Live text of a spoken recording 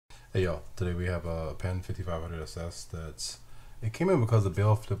Hey y'all, today we have a Penn 5500 SS it came in because the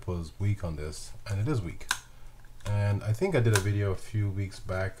bail flip was weak on this, and it is weak. And I think I did a video a few weeks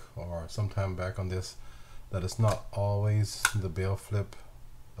back or sometime back on this, that it's not always the bail flip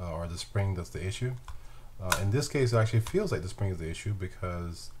or the spring that's the issue. In this case, it actually feels like the spring is the issue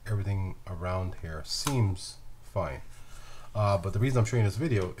because everything around here seems fine. But the reason I'm showing this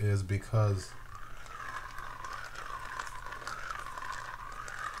video is because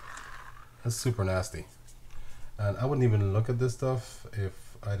it's super nasty, and I wouldn't even look at this stuff if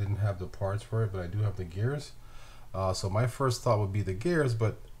I didn't have the parts for it, but I do have the gears. So my first thought would be the gears,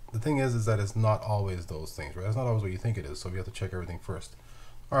 but the thing is that it's not always those things, right? It's not always what you think it is, so we have to check everything first.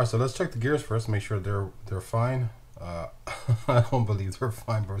 All right, so let's check the gears first, make sure they're fine. I don't believe they're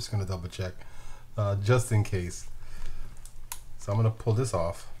fine, but we're just gonna double check just in case. So I'm gonna pull this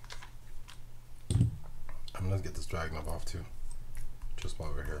off. I'm gonna get this drag knob off too, just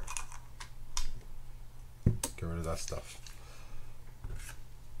while we're here. Get rid of that stuff.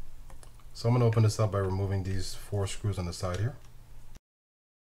 So I'm going to open this up by removing these 4 screws on the side here.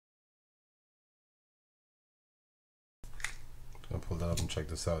 I'm going to pull that up and check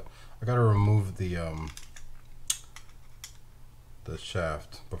this out. I got to remove the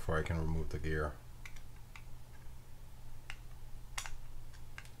shaft before I can remove the gear.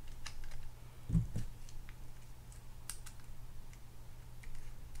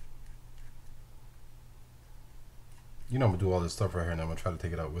 You know I'm gonna do all this stuff right here, and I'm gonna try to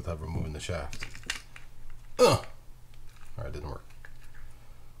take it out without removing the shaft. Alright, didn't work.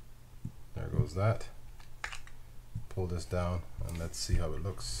 There goes that. Pull this down and let's see how it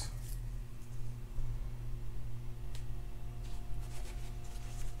looks.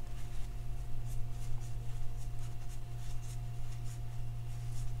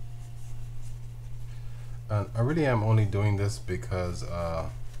 And I really am only doing this because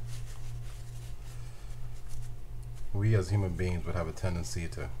we as human beings would have a tendency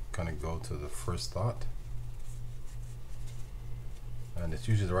to kind of go to the first thought, and it's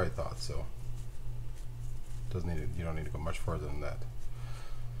usually the right thought, so you don't need to go much further than that.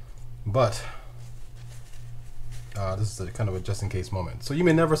 But this is a kind of a just in case moment, so you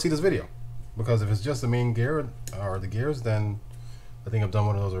may never see this video, because if it's just the main gear or the gears, then I think I've done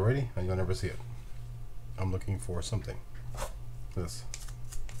one of those already and you'll never see it. I'm looking for something. This.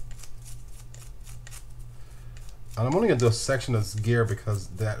 And I'm only going to do a section of this gear because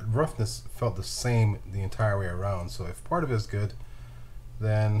that roughness felt the same the entire way around. So if part of it is good,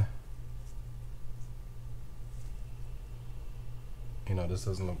 then, you know, this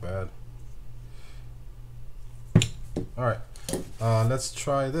doesn't look bad. Alright, let's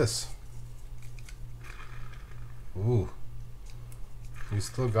try this. Ooh, we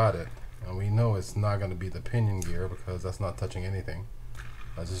still got it. And we know it's not going to be the pinion gear because that's not touching anything.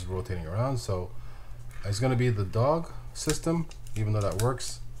 That's just rotating around. So it's going to be the dog system, even though that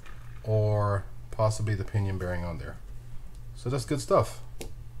works, or possibly the pinion bearing on there. So that's good stuff.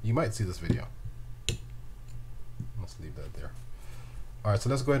 You might see this video. Let's leave that there. All right, so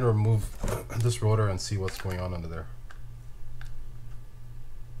let's go ahead and remove this rotor and see what's going on under there.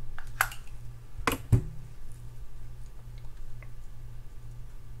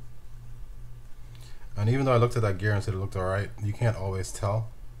 And even though I looked at that gear and said it looked all right, you can't always tell.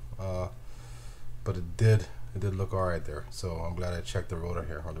 But it did look all right there. So I'm glad I checked the rotor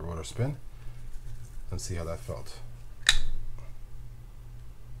here, or the rotor spin, and see how that felt.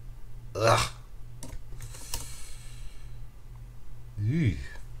 Ugh. Eee.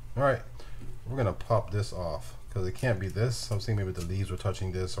 All right, we're gonna pop this off because it can't be this. I'm thinking maybe the leaves were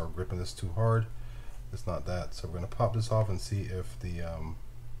touching this or gripping this too hard. It's not that. So we're gonna pop this off and see if the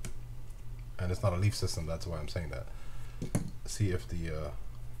and it's not a leaf system. That's why I'm saying that. See if the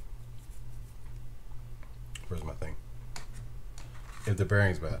where's my thing? If the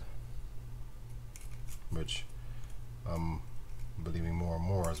bearing's bad, which I'm believing more and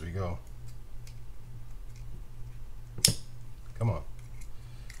more as we go. Come on.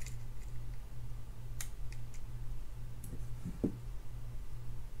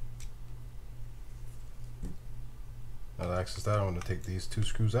 Now to access that, I'm going to take these 2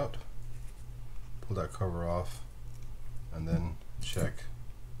 screws out, pull that cover off, and then check.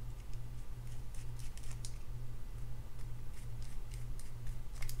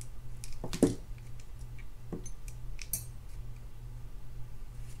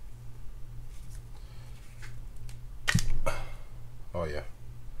 Oh yeah,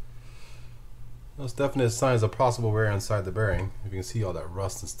 those definite signs of possible wear inside the bearing. You can see all that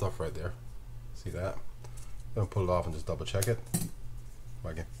rust and stuff right there. See that? I'm gonna pull it off and just double check it.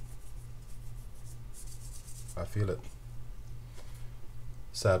 I feel it.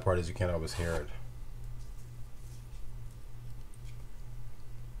 Sad part is you can't always hear it.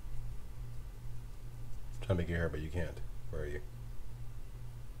 Trying to make you hear it, but you can't. Where are you?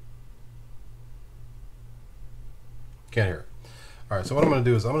 Can't hear it. Alright, so what I'm going to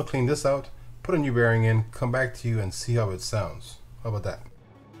do is I'm going to clean this out, put a new bearing in, come back to you and see how it sounds. How about that?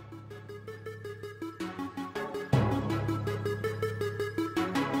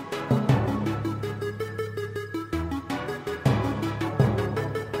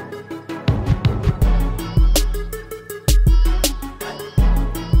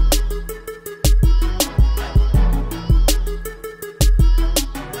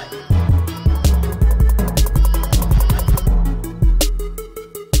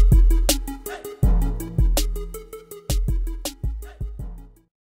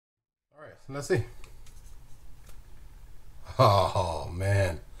 Let's see. Oh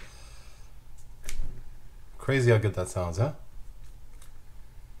man, crazy how good that sounds, huh?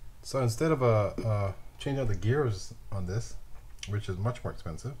 So instead of changing out the gears on this, which is much more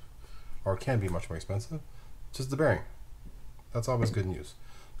expensive, or can be much more expensive, just the bearing. That's always good news.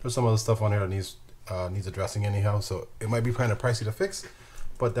 There's some other stuff on here that needs addressing anyhow, so it might be kind of pricey to fix,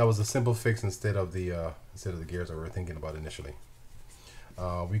 but that was a simple fix instead of the gears that we were thinking about initially.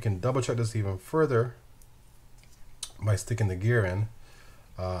 We can double check this even further by sticking the gear in,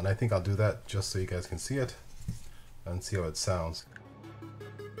 and I think I'll do that just so you guys can see it and see how it sounds.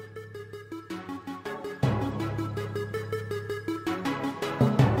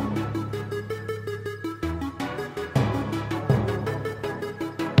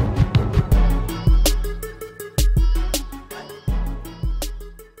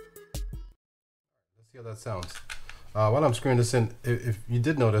 Let's see how that sounds. While I'm screwing this in, if you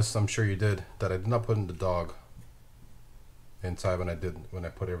did notice, I'm sure you did, that I did not put in the dog inside when I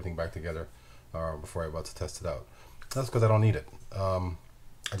put everything back together before I was about to test it out. That's because I don't need it. I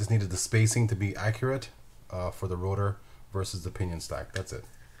just needed the spacing to be accurate for the rotor versus the pinion stack. That's it.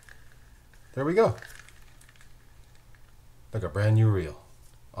 There we go. Like a brand new reel.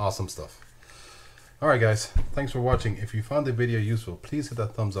 Awesome stuff. Alright guys, thanks for watching. If you found the video useful, please hit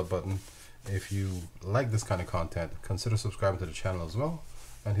that thumbs up button. If you like this kind of content, consider subscribing to the channel as well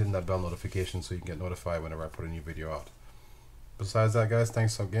and hitting that bell notification so you can get notified whenever I put a new video out. Besides that guys,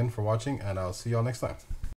 thanks again for watching and I'll see y'all next time.